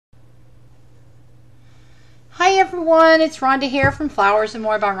Hi everyone, it's Rhonda here from Flowers and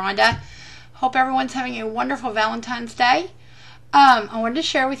More by Rhonda. Hope everyone's having a wonderful Valentine's Day. I wanted to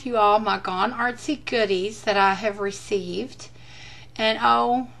share with you all my Gone Artsy goodies that I have received. And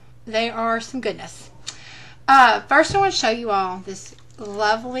oh, they are some goodness. First I want to show you all this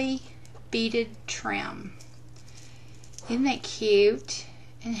lovely beaded trim. Isn't that cute?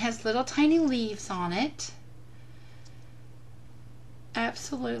 And it has little tiny leaves on it.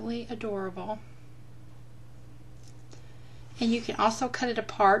 Absolutely adorable. And you can also cut it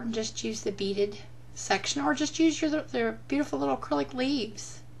apart and just use the beaded section, or just use their beautiful little acrylic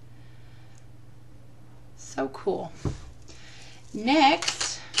leaves. So cool.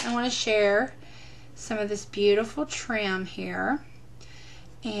 Next, I want to share some of this beautiful trim here.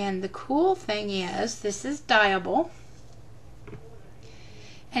 And the cool thing is, this is dyeable.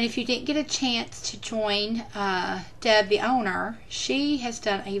 And if you didn't get a chance to join Deb, the owner, she has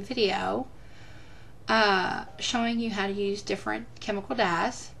done a video showing you how to use different chemical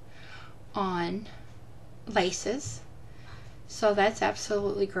dyes on laces. So that's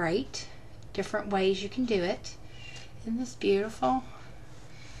absolutely great. Different ways you can do it. Isn't this beautiful?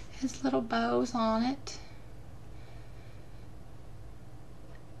 It has little bows on it.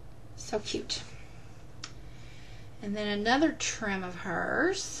 So cute. And then another trim of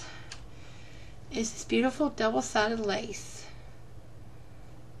hers is this beautiful double-sided lace.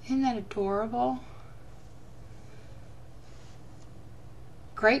 Isn't that adorable?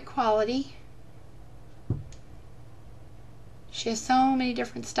 Great quality. She has so many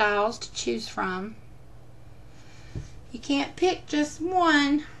different styles to choose from. You can't pick just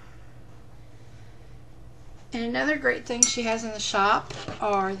one. And another great thing she has in the shop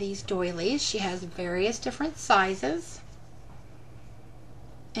are these doilies. She has various different sizes.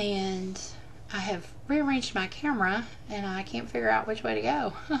 And I have rearranged my camera and I can't figure out which way to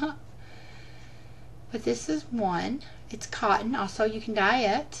go. But this is one. It's cotton. Also, you can dye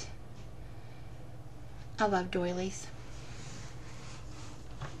it. I love doilies.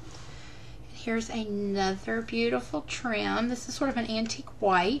 And here's another beautiful trim. This is sort of an antique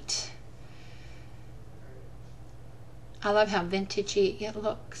white. I love how vintagey it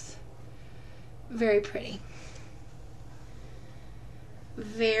looks. Very pretty.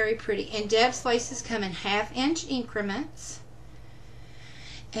 Very pretty. And Deb's laces come in 1/2-inch increments.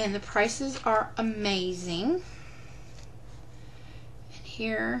 And the prices are amazing. And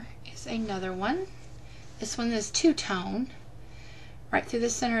here is another one. This one is two-tone. Right through the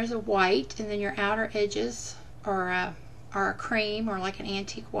center is a white, and then your outer edges are a cream or like an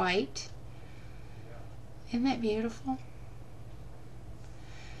antique white. Isn't that beautiful?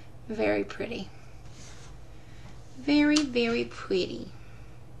 Very pretty. Very, very pretty.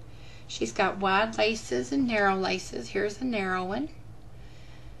 She's got wide laces and narrow laces. Here's a narrow one.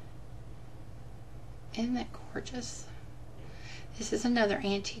 Isn't that gorgeous? This is another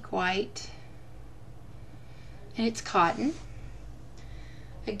antique white. And it's cotton.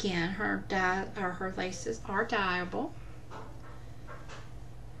 Again, her laces are dyeable.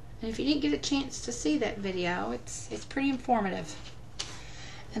 And if you didn't get a chance to see that video, it's pretty informative.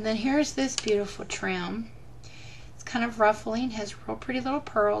 And then here's this beautiful trim. It's kind of ruffly and has real pretty little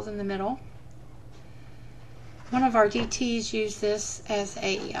pearls in the middle. One of our DTs used this as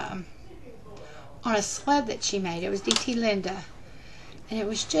a on a sled that she made. It was DT Linda, and it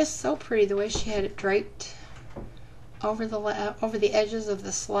was just so pretty the way she had it draped over the edges of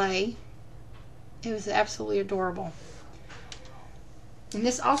the sleigh. It was absolutely adorable. And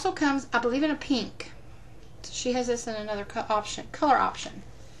this also comes, I believe, in a pink. So she has this in another color option.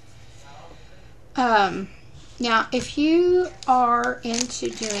 Now, if you are into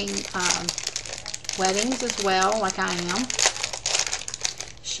doing weddings as well, like I am,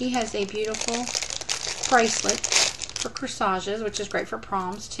 she has a beautiful bracelet for corsages, which is great for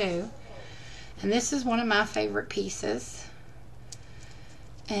proms too. And this is one of my favorite pieces.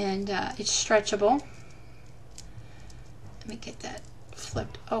 And it's stretchable. Let me get that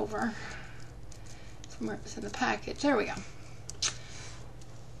flipped over from where it was in the package. There we go.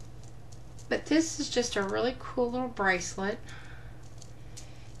 But this is just a really cool little bracelet.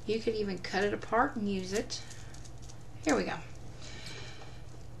 You could even cut it apart and use it. Here we go.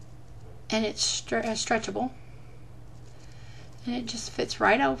 And it's stretchable. And it just fits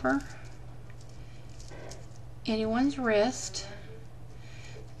right over anyone's wrist.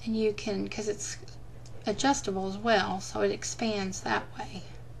 And you can, because it's adjustable as well, so it expands that way.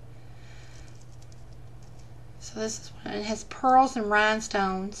 So this is one. It has pearls and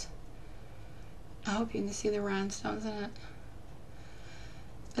rhinestones. I hope you can see the rhinestones in it.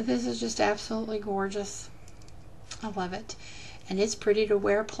 But this is just absolutely gorgeous. I love it. And it's pretty to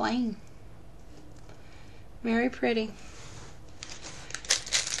wear plain. Very pretty.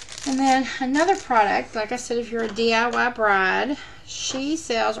 And then another product, like I said, if you're a DIY bride, she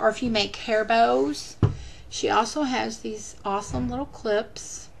sells, or if you make hair bows, she also has these awesome little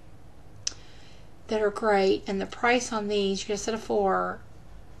clips that are great. And the price on these, you get a set of 4,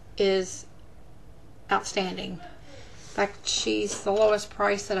 is outstanding. In fact, she's the lowest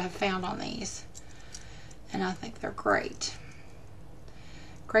price that I've found on these. And I think they're great.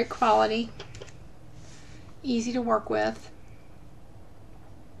 Great quality. Easy to work with.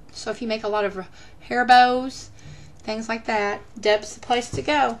 So if you make a lot of hair bows, things like that, Deb's the place to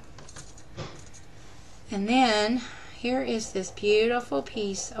go. And then here is this beautiful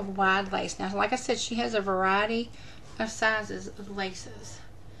piece of wide lace. Now, like I said, she has a variety of sizes of laces.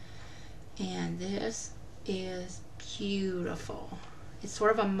 And this is beautiful. It's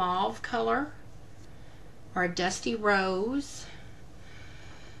sort of a mauve color or a dusty rose.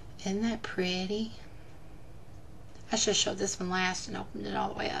 Isn't that pretty? I should have showed this one last and opened it all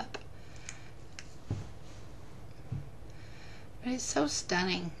the way up. But it's so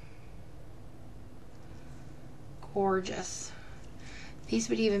stunning. Gorgeous. These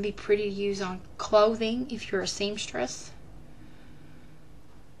would even be pretty to use on clothing if you're a seamstress.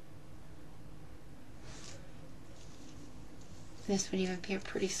 This would even be a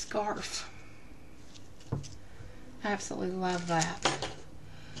pretty scarf. I absolutely love that.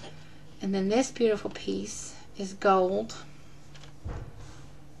 And then this beautiful piece is gold.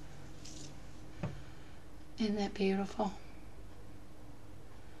 Isn't that beautiful?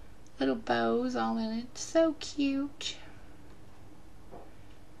 Little bows all in it. So cute.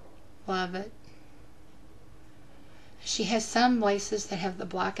 Love it. She has some laces that have the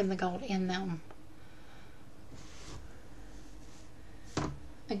black and the gold in them.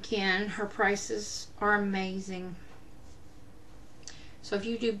 Again, her prices are amazing. So if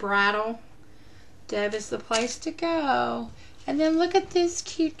you do bridal, Deb is the place to go. And then look at this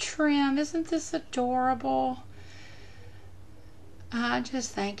cute trim. Isn't this adorable? I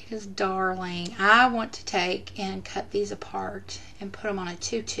just think it is darling. I want to take and cut these apart and put them on a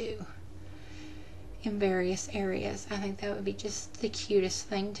tutu in various areas. I think that would be just the cutest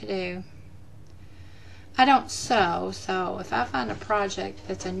thing to do. I don't sew, so if I find a project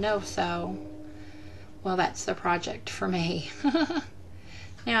that's a no-sew, well, that's the project for me.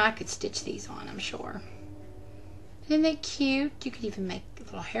 Now I could stitch these on, I'm sure. Isn't that cute? You could even make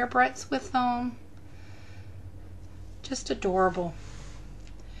little hairbreadths with them. Just adorable.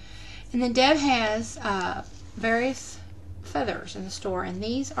 And then Deb has various feathers in the store, and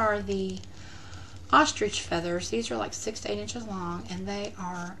these are the ostrich feathers. These are like 6 to 8 inches long, and they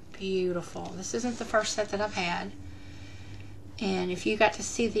are beautiful. This isn't the first set that I've had. And if you got to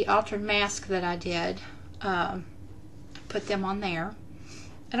see the altered mask that I did, put them on there.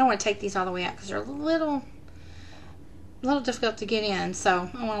 I don't want to take these all the way out because they're a little difficult to get in, so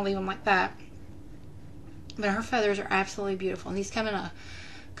I want to leave them like that. But her feathers are absolutely beautiful, and these come in a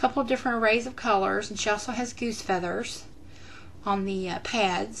couple of different arrays of colors. And she also has goose feathers on the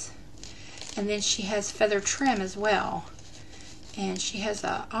pads, and then she has feather trim as well. And she has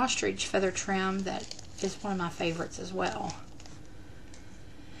a ostrich feather trim that is one of my favorites as well.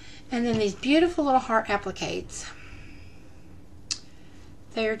 And then these beautiful little heart appliques.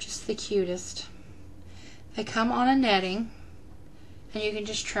 They're just the cutest. They come on a netting, and you can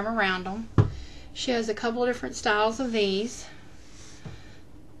just trim around them. She has a couple of different styles of these.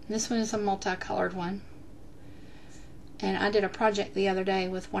 This one is a multicolored one. And I did a project the other day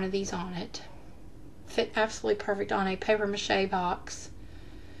with one of these on it. Fit absolutely perfect on a paper mache box.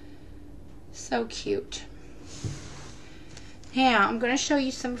 So cute. Now I'm going to show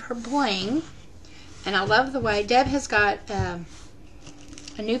you some of her bling. And I love the way Deb has got a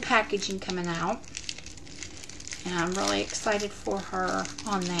new packaging coming out. And I'm really excited for her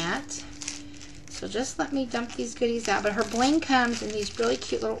on that. So just let me dump these goodies out. But her bling comes in these really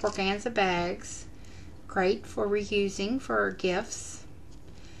cute little organza bags. Great for reusing for gifts.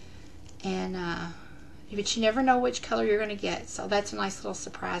 And but you never know which color you're going to get. So that's a nice little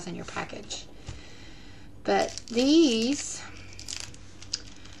surprise in your package. But these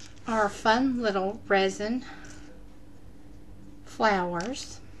are fun little resin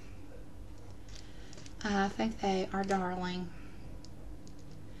flowers. I think they are darling.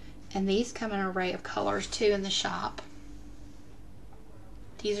 And these come in an array of colors too in the shop.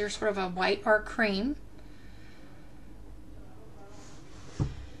 These are sort of a white or cream.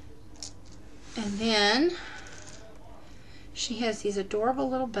 And then she has these adorable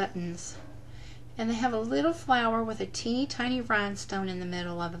little buttons. And they have a little flower with a teeny tiny rhinestone in the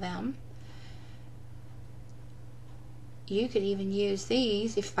middle of them. You could even use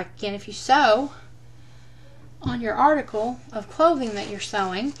these, if you sew, on your article of clothing that you're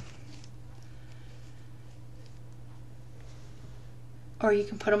sewing. Or you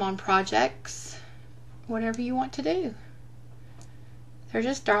can put them on projects, whatever you want to do. They're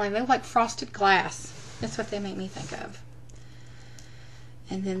just darling. They look like frosted glass. That's what they make me think of.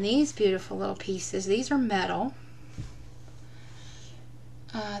 And then these beautiful little pieces. These are metal.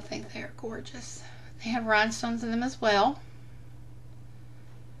 I think they are gorgeous. They have rhinestones in them as well.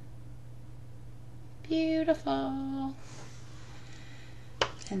 Beautiful.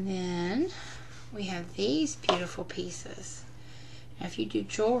 And then we have these beautiful pieces. Now, if you do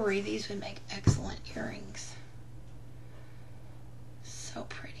jewelry, these would make excellent earrings. So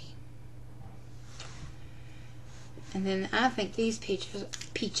pretty. And then I think these peaches,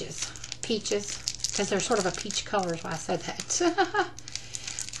 because they're sort of a peach color is why I said that.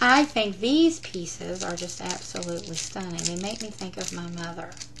 I think these pieces are just absolutely stunning. They make me think of my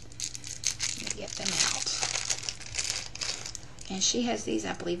mother. Let me get them out. And she has these,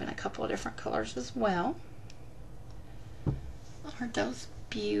 I believe, in a couple of different colors as well. Aren't those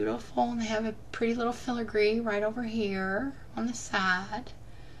beautiful? And they have a pretty little filigree right over here on the side.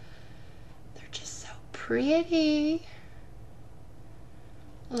 They're just so pretty.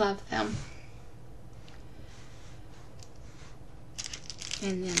 Love them.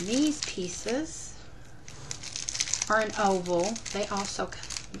 And then these pieces are an oval. They also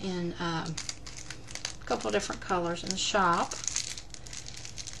come in a couple of different colors in the shop.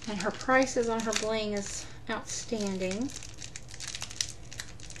 And her prices on her bling is outstanding.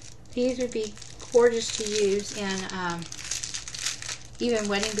 These would be gorgeous to use in even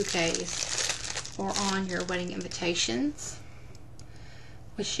wedding bouquets or on your wedding invitations.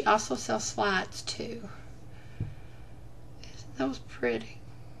 Which she also sells slides too. Isn't those pretty?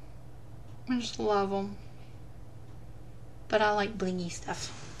 I just love them. But I like blingy stuff.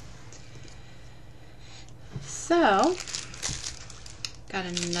 So, got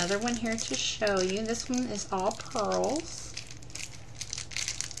another one here to show you. This one is all pearls.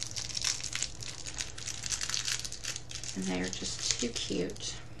 And they are just too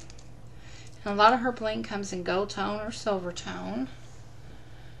cute. And a lot of her bling comes in gold tone or silver tone.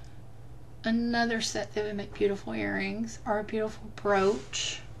 Another set that would make beautiful earrings or a beautiful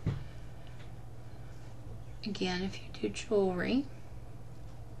brooch. Again, if you do jewelry.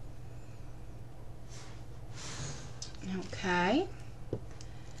 Okay.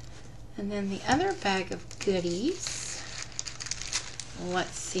 And then the other bag of goodies.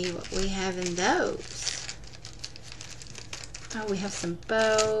 Let's see what we have in those. Oh, we have some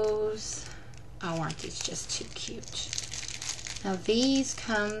bows. Oh, aren't these just too cute? Now these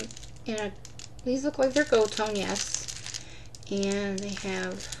come in a, these look like they're gold tone, yes. And they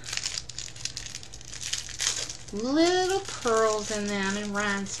have little pearls in them and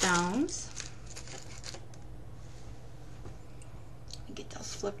rhinestones. Let me get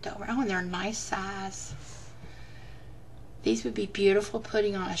those flipped over. Oh, and they're a nice size. These would be beautiful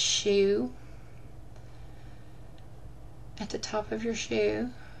putting on a shoe. At the top of your shoe.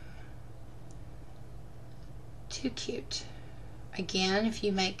 Too cute. Again, if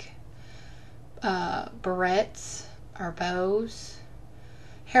you make barrettes or bows,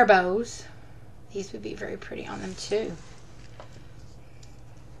 hair bows, these would be very pretty on them too.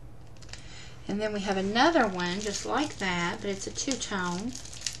 And then we have another one just like that, but it's a two-tone.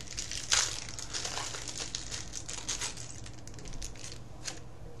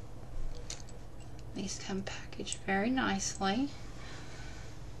 These come packaged very nicely.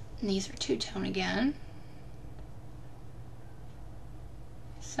 And these are two-tone again.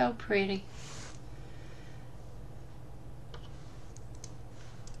 So pretty.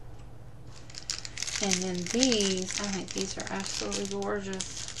 And then these, I think these are absolutely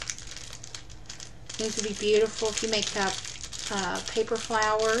gorgeous. These would be beautiful if you make up paper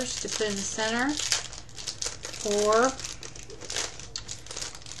flowers to put in the center, or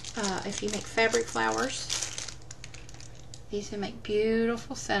if you make fabric flowers. These would make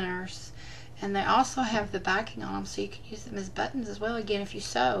beautiful centers. And they also have the backing on them, so you can use them as buttons as well, again, if you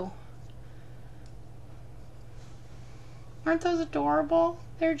sew. Aren't those adorable?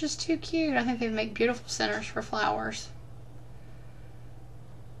 They're just too cute. I think they make beautiful centers for flowers.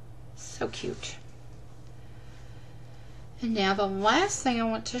 So cute. And now the last thing I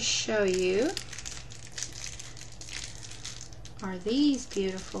want to show you are these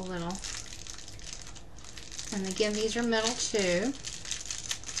beautiful little, and again, these are metal too.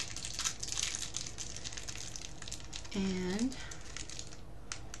 And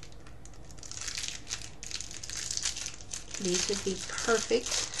these would be perfect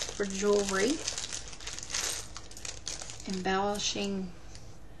for jewelry, embellishing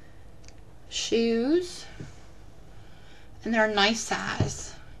shoes, And they're a nice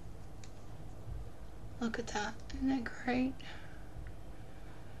size. Look at that. Isn't that great?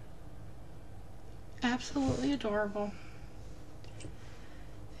 Absolutely adorable.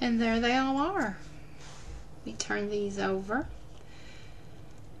 And there they all are. Let me turn these over.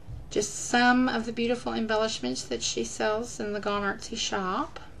 Just some of the beautiful embellishments that she sells in the Gone Artsy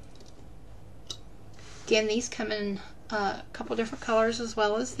shop. Again, these come in a couple different colors as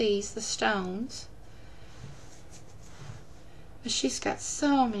well as these, the stones. But she's got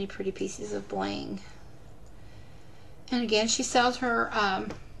so many pretty pieces of bling. And again, she sells her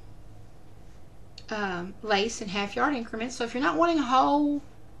lace in half-yard increments. So if you're not wanting a whole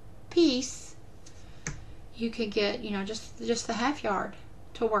piece, you could get, you know, just the half-yard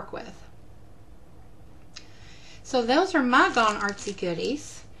to work with. So those are my Gone Artsy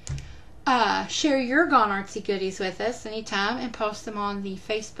goodies. Share your Gone Artsy goodies with us anytime and post them on the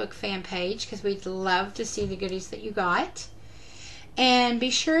Facebook fan page, because we'd love to see the goodies that you got. And be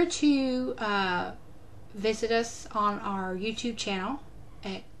sure to visit us on our YouTube channel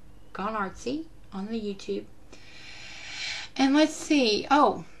at Gone Artsy on the YouTube. And let's see.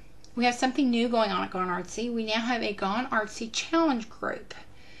 Oh, we have something new going on at Gone Artsy. We now have a Gone Artsy challenge group.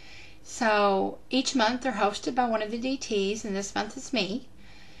 So each month they're hosted by one of the DTs, and this month it's me.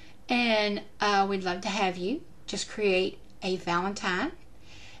 And we'd love to have you. Just create a Valentine,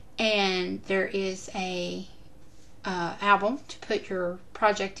 and there is a album to put your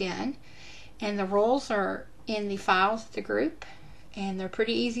project in, and the rules are in the files of the group, and they're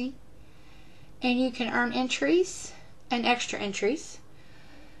pretty easy. And you can earn entries and extra entries,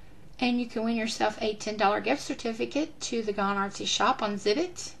 and you can win yourself a $10 gift certificate to the Gone Artsy shop on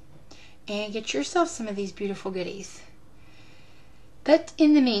Zibbit, and get yourself some of these beautiful goodies. But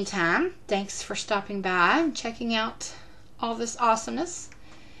in the meantime, thanks for stopping by and checking out all this awesomeness.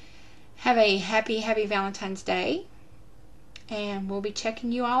 Have a happy Valentine's Day, and we'll be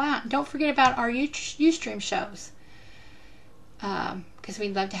checking you all out. And don't forget about our Ustream shows, because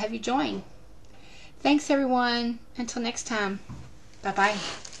we'd love to have you join. Thanks, everyone. Until next time. Bye-bye.